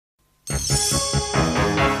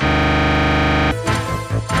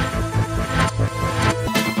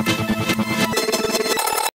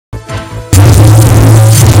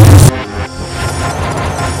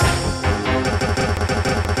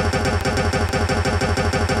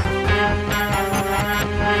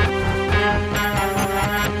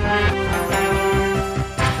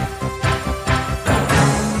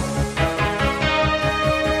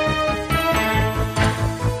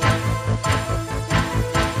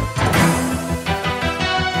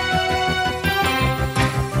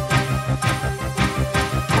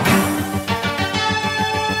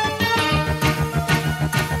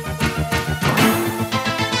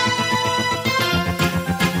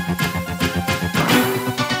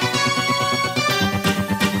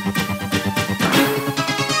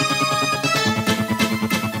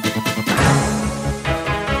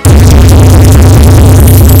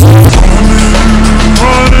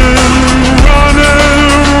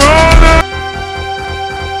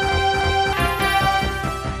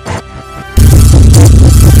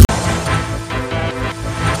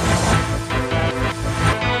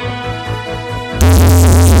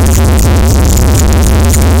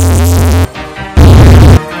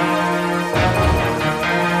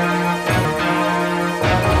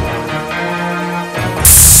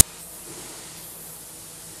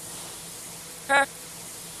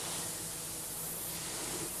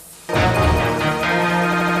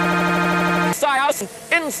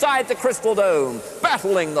inside the crystal dome,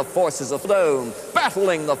 battling the forces of dome,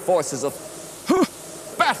 battling the forces of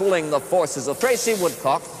battling the forces of Tracy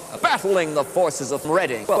Woodcock, battling the forces of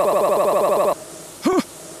Reading. Well,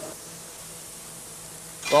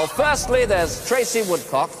 firstly, there's Tracy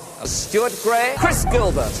Woodcock, Stuart Gray, Chris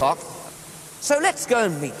Gilbert. So let's go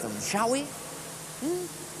and meet them, shall we? You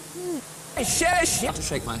have to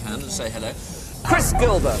shake my hand and say hello. Chris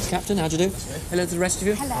Gilbert. Captain, how do you do? Hello to the rest of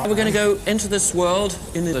you. Hello. We're going to go into this world,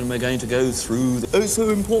 and we're going to go through the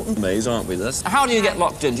oh-so-important maze, aren't we, this? How do you get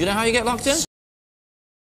locked in? Do you know how you get locked in?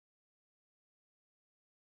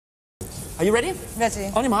 Are you ready? Ready.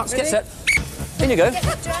 On your marks, get set. In you go.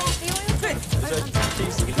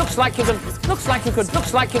 Looks like you could, looks like you could,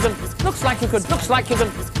 looks like you could, looks like you could, looks like you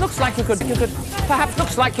could, looks like you could, perhaps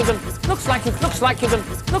looks like you could, looks like you, looks like you could,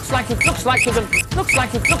 looks like you, looks like you could, looks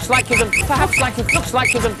like you, looks like you could, perhaps like you, looks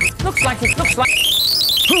like you could, looks like you, looks like.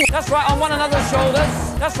 That's right, on one another's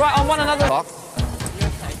shoulders. That's right, on one another's.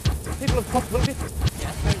 People of possibility.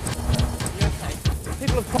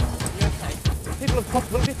 People of people of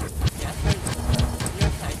possibility.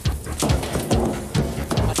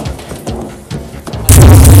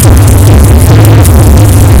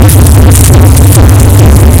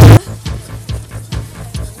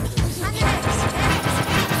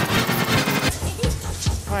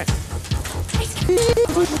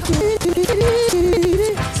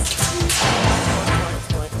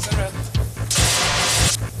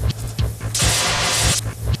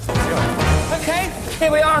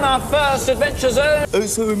 Here we are in our first adventure zone. Oh,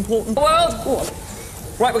 so important world.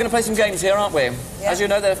 Right, we're going to play some games here, aren't we? Yeah. As you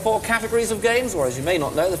know, there are 4 categories of games, or as you may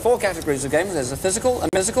not know, there are 4 categories of games. There's a physical, a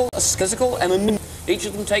musical, a physical, and a minute. Each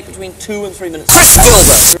of them take between 2 and 3 minutes. Chris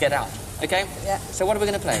Gilbert. Get out, okay? Yeah. So what are we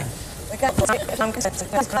going to play? I'm glad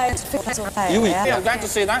to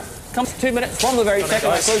see that. Come 2 minutes from the very second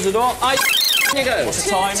I close the door. You go. What's the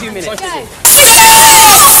time? 2 minutes.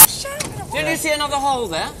 Did you see another hole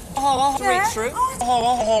there? A hole to reach through? I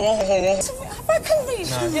can reach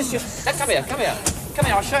through. Yes, come here, come here. Come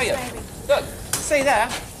here, I'll show you. Look, see there?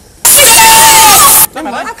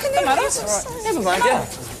 Never mind. Never mind, yeah.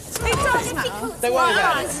 It does matter. Don't worry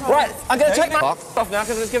about it. Right, I'm going to take my off now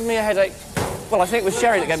because it's giving me a headache. Well, I think it was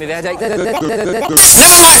Sherry that gave me the headache. No,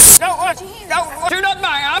 do not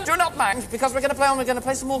bang, do not bang, because we're going to play on, we're going to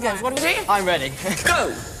play some more games. What are we doing? I'm ready.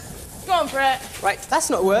 Go! Go on, Brett. Right. That's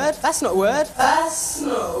not a word. That's not a word. That's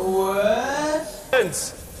not a word.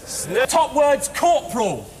 Top words,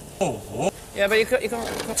 corporal. Yeah, but you can't.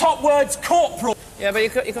 Top words, corporal. Yeah, but you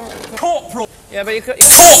can't. Corporal. Yeah, but you can't.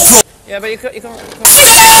 Corporal. Yeah, but you can't.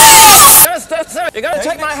 You gotta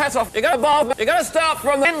take my hat off. You gotta start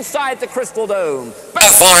from inside the crystal dome.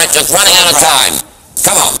 For it, just running out of time.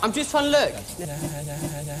 Come on. I'm just trying to look.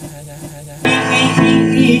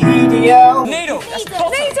 Needle. That's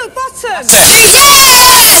bottom. Needle, bottom.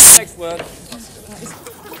 Next word.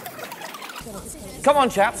 Come on,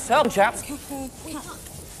 chaps. Help, chaps. For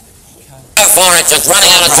it, just running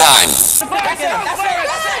out of time.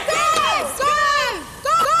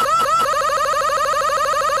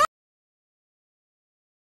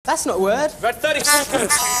 That's not a word. Right, 30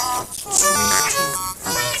 seconds.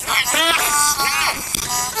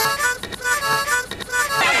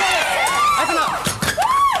 Open up.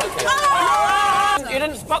 You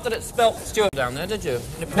didn't spot that it spelt Stuart down there, did you?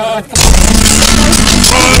 No.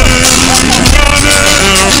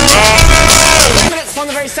 Minutes from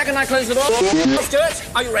the very second I close the door. Stuart,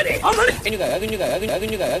 are you ready? I'm ready. In you go, in you go, in you go,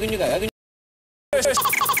 in you go, in you go, in you go.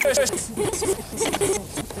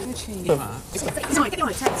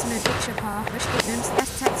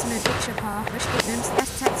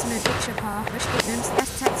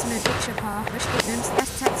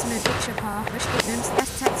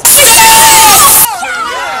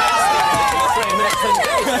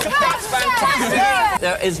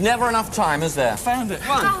 There is never enough time, is there? Found it.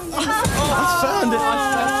 Found it. I found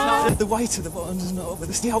it. The way to the bottom of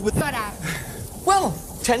the steel with that. Well,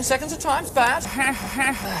 10 seconds of time's bad.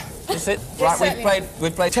 That's it. Right,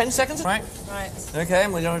 we've played 10 seconds, right? Right. Okay,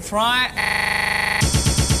 and we're going to try.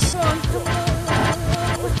 Come on.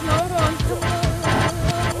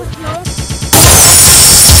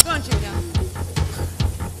 Come on, Julia.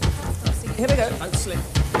 Here we go. Don't slip.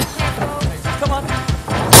 Come on. Come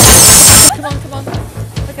on.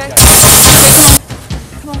 Okay.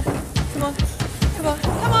 Come on.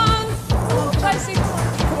 Tracy. Come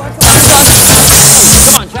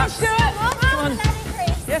on, chaps. Do it. Come on.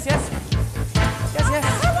 Yes.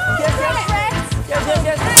 Come on.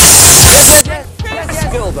 Yes.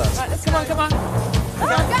 Gilbert. Right, let's come on. Come on,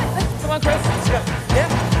 Chris.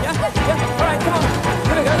 Yeah. All right, come on.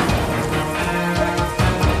 Here we go.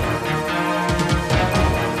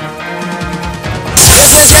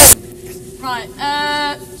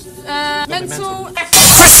 Little.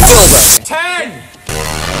 Gilbert. 10!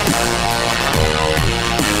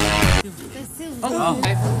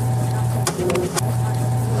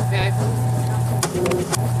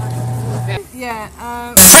 Yeah.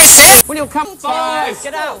 Will you come? 5!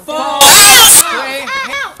 Get out. 4! 3.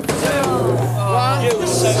 You were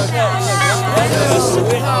so close.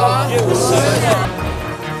 You were so close.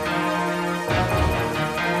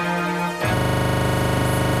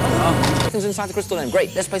 Things inside the crystal dome.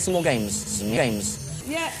 Great. Let's play some more games. Some games.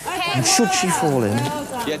 Yeah. And should she fall in,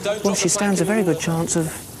 Yeah, don't well, she stands a very good chance of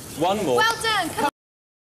One more. Well done. Come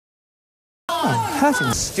hurting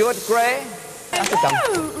us. Stuart Gray. Have to come.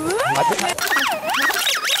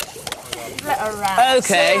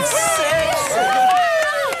 Okay.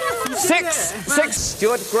 6.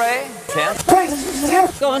 Stuart Gray. Here.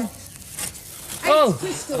 Go on. Oh,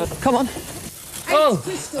 come on. Oh,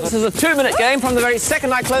 this is a 2-minute game from the very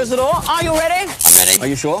second I close the door. Are you ready? I'm ready. Are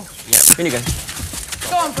you sure? Yeah. In you go.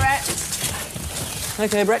 Go on, Brett.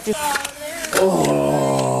 Okay, Brett.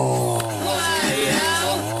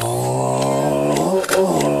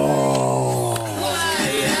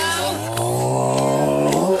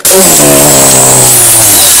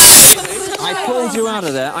 I pulled you out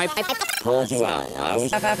of there. I Pulled you out.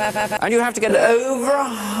 And you have to get over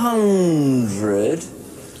 100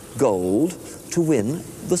 gold to win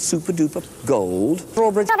the super duper gold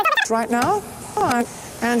drawbridge right now. All right.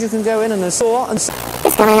 And you can go in and the door and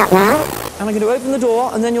It's coming up now. I'm going to open the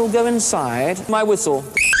door and then you'll go inside my whistle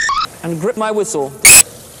and grip my whistle.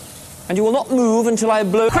 And you will not move until I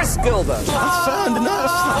blow Chris Gilbert. I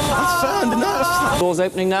found enough. Door's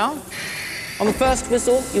opening now. On the first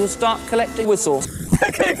whistle, you will start collecting whistles.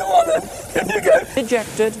 Okay, come on then. Here you go.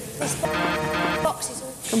 Ejected.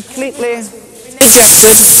 Completely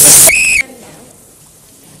ejected.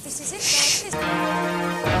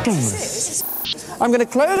 I'm going to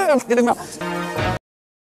close it. I'm getting up.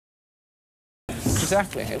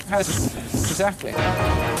 Exactly. It has exactly.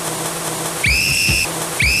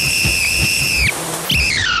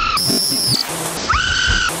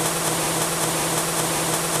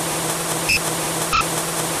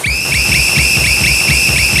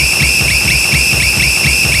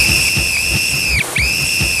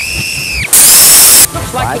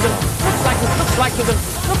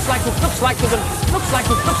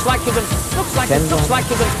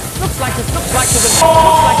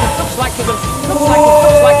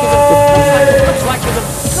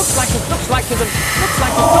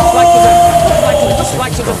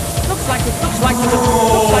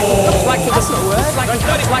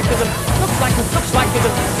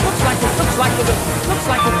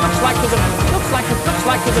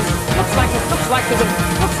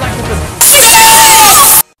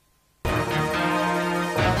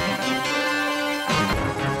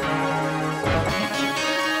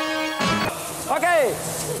 Okay.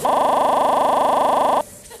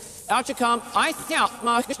 Out you come. I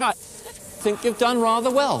think you've done rather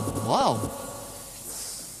well. Wow.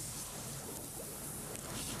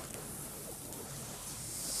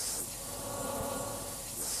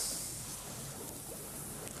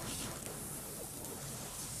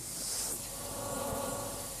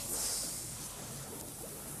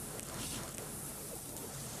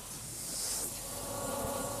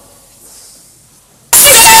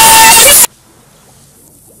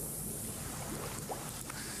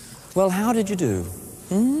 Well, how did you do?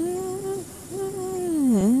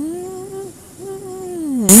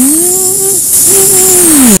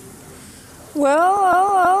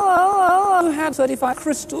 Well, you had 35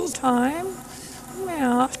 crystals time.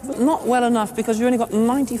 Yeah, but not well enough because you only got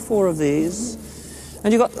 94 of these.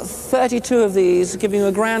 And you got 32 of these, giving you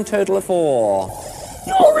a grand total of 4.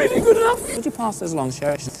 Not really good enough. Would you pass those along,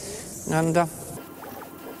 Sherry? And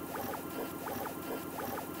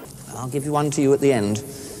I'll give you one to you at the end.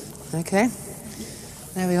 Okay.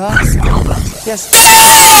 There we are.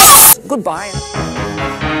 Yes. Goodbye.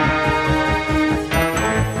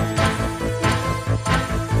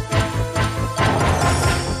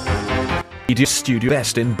 Media studio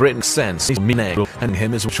best in Britain sense is Minable and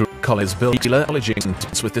him as College built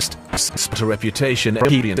with this reputation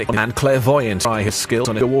and clairvoyant by his skills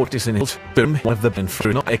on award is in boom one of the been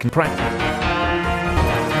through not I can practice.